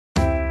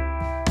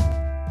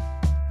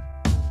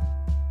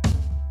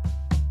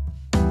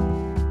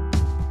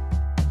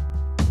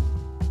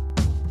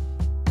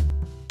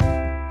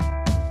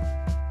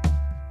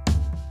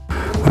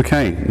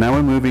Okay, now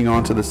we're moving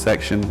on to the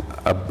section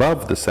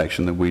above the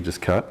section that we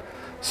just cut.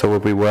 So we'll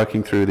be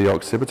working through the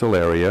occipital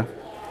area.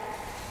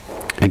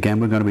 Again,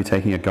 we're going to be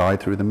taking a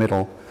guide through the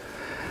middle,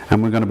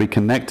 and we're going to be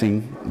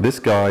connecting this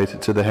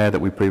guide to the hair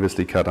that we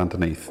previously cut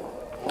underneath.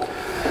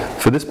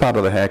 For this part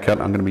of the haircut,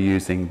 I'm going to be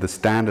using the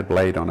standard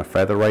blade on a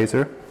feather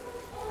razor,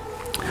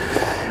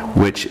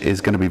 which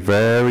is going to be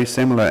very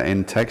similar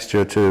in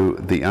texture to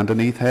the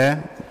underneath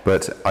hair,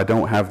 but I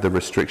don't have the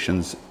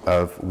restrictions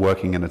of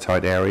working in a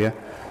tight area,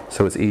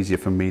 so it's easier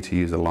for me to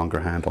use a longer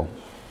handle.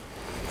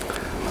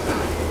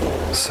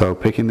 So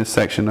picking this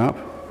section up,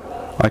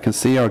 I can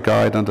see our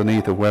guide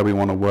underneath of where we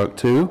want to work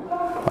to.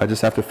 I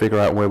just have to figure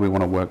out where we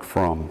want to work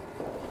from.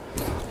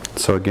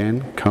 So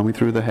again, combing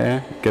through the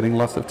hair, getting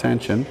lots of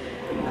tension,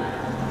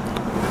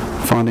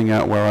 finding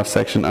out where our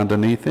section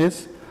underneath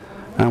is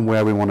and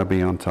where we want to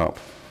be on top.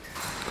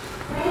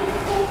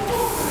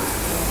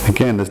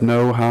 Again, there's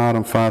no hard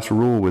and fast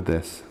rule with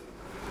this.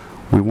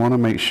 We want to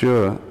make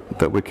sure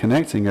that we're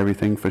connecting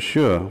everything for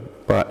sure,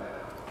 but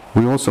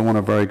we also want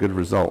a very good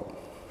result.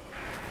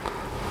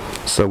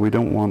 So we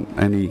don't want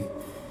any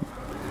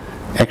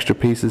extra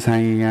pieces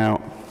hanging out,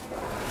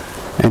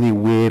 any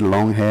weird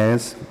long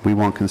hairs. We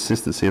want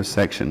consistency of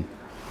section.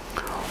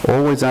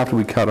 Always after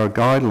we cut our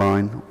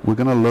guideline, we're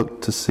going to look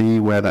to see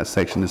where that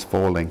section is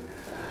falling,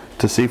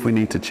 to see if we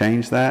need to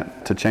change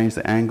that, to change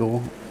the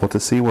angle, or to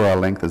see where our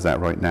length is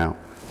at right now.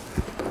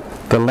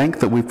 The length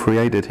that we've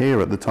created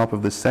here at the top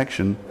of this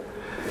section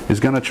is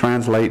going to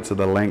translate to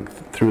the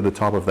length through the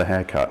top of the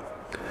haircut.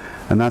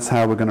 And that's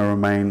how we're going to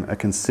remain a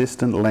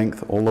consistent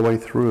length all the way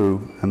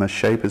through, and the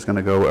shape is going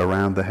to go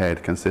around the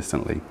head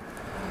consistently.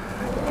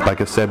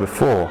 Like I said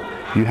before,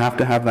 you have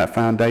to have that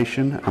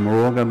foundation, and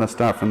we're all going to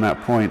start from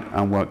that point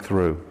and work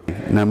through.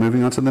 Now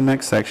moving on to the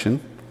next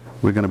section,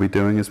 we're going to be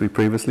doing as we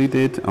previously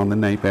did on the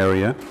nape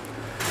area.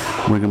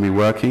 We're going to be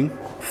working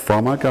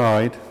from our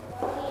guide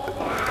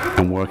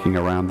and working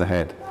around the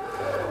head.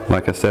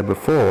 Like I said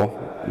before,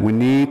 we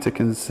need to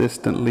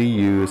consistently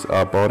use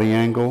our body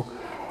angle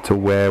to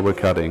where we're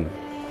cutting.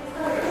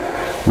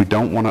 We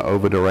don't want to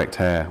over direct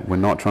hair. We're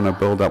not trying to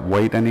build up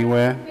weight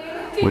anywhere.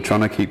 We're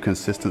trying to keep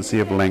consistency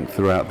of length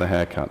throughout the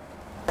haircut.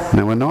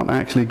 Now we're not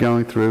actually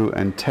going through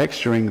and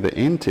texturing the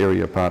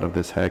interior part of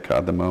this haircut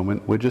at the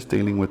moment. We're just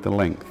dealing with the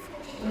length.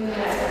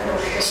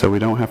 So we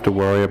don't have to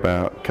worry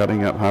about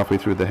cutting up halfway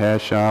through the hair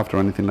shaft or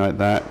anything like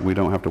that. We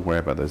don't have to worry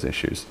about those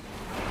issues.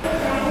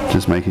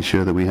 Just making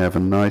sure that we have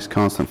a nice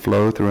constant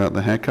flow throughout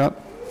the haircut.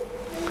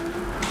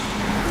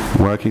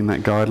 Working that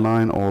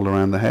guideline all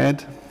around the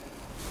head.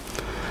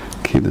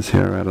 Keep this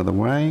hair out of the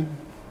way.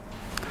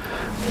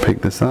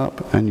 Pick this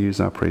up and use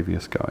our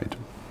previous guide.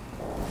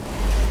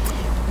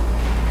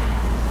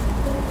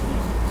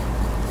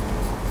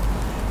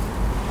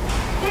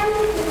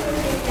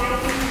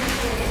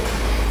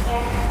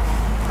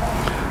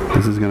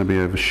 This is going to be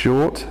a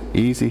short,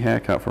 easy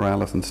haircut for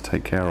Alison to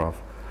take care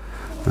of.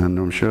 And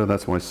I'm sure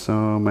that's why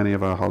so many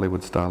of our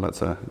Hollywood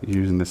starlets are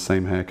using this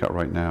same haircut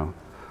right now.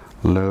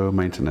 Low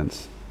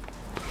maintenance.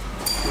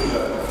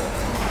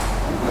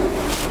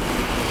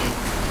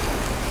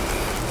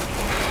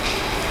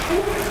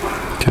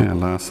 Okay, our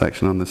last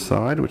section on this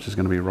side, which is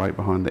going to be right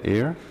behind the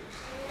ear.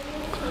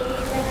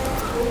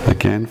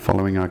 Again,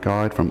 following our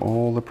guide from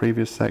all the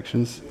previous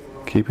sections,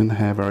 keeping the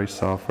hair very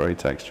soft, very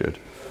textured.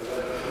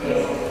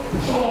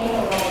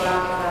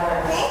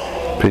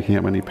 Picking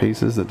up any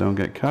pieces that don't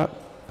get cut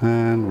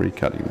and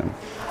recutting them.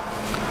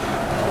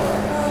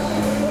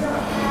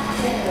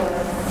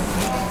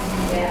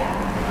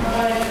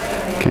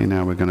 Okay,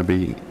 now we're going to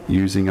be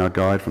using our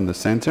guide from the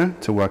center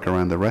to work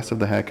around the rest of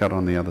the haircut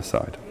on the other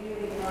side.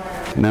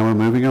 Now we're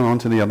moving on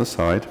to the other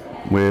side.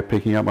 We're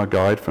picking up our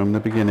guide from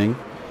the beginning,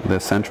 the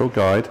central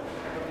guide,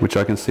 which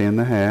I can see in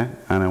the hair,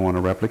 and I want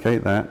to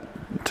replicate that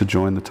to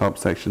join the top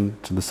section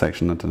to the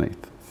section underneath.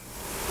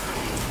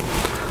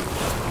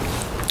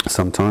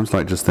 Sometimes,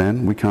 like just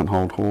then, we can't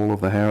hold all of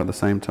the hair at the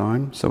same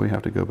time, so we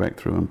have to go back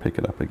through and pick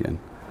it up again.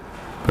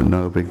 But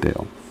no big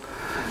deal.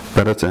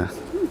 Better to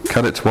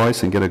cut it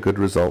twice and get a good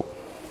result.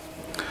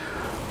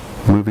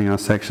 Moving our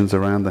sections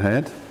around the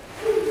head.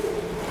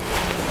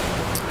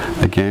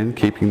 Again,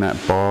 keeping that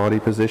body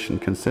position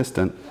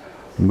consistent.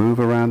 Move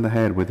around the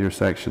head with your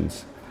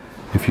sections.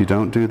 If you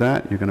don't do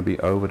that, you're going to be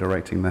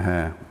over-directing the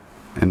hair.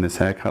 In this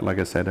haircut, like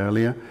I said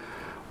earlier,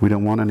 we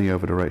don't want any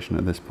over-direction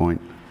at this point.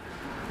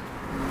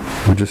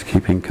 We're just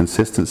keeping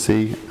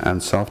consistency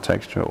and soft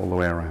texture all the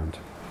way around.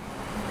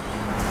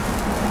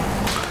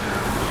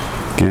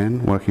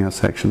 Again, working our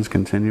sections,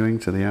 continuing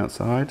to the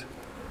outside.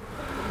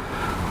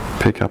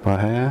 Pick up our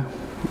hair,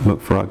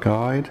 look for our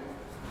guide,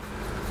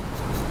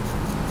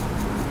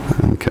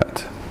 and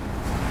cut.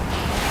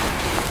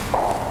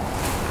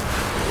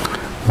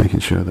 Making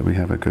sure that we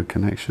have a good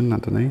connection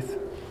underneath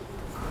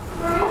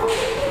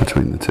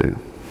between the two.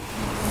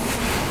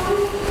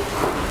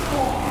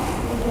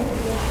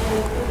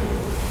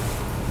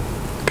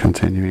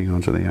 Continuing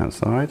onto the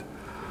outside,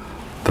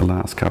 the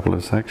last couple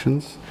of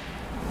sections.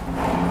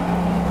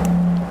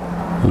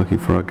 Looking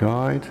for a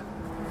guide,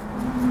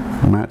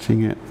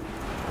 matching it,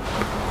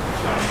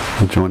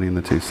 and joining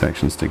the two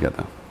sections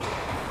together.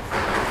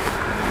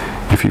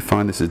 If you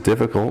find this is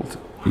difficult,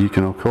 you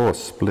can of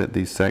course split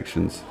these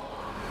sections.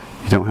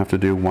 You don't have to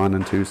do 1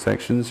 and 2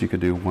 sections, you could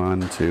do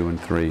 1, 2 and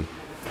 3.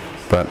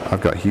 But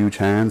I've got huge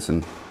hands,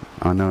 and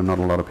I know not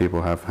a lot of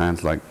people have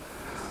hands like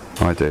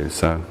I do,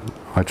 so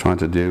I try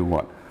to do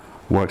what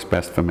works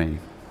best for me.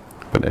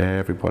 But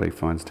everybody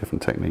finds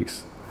different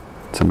techniques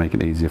to make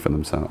it easier for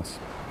themselves.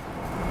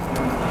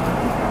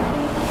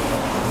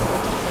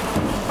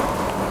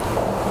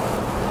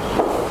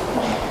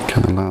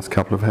 Cut the last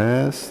couple of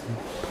hairs,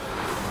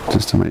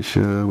 just to make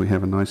sure we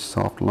have a nice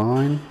soft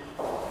line.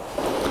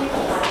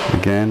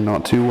 Again,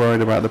 not too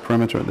worried about the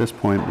perimeter at this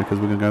point, because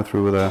we're going to go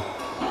through with a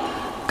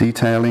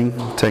detailing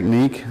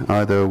technique,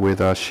 either with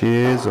our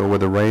shears or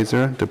with a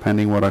razor,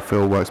 depending what I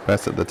feel works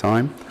best at the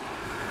time,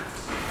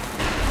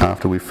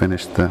 after we've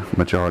finished the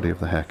majority of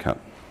the haircut.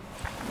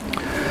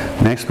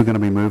 Next, we're going to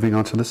be moving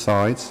onto the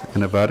sides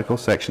in a vertical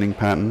sectioning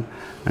pattern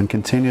and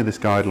continue this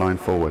guideline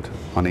forward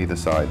on either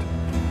side.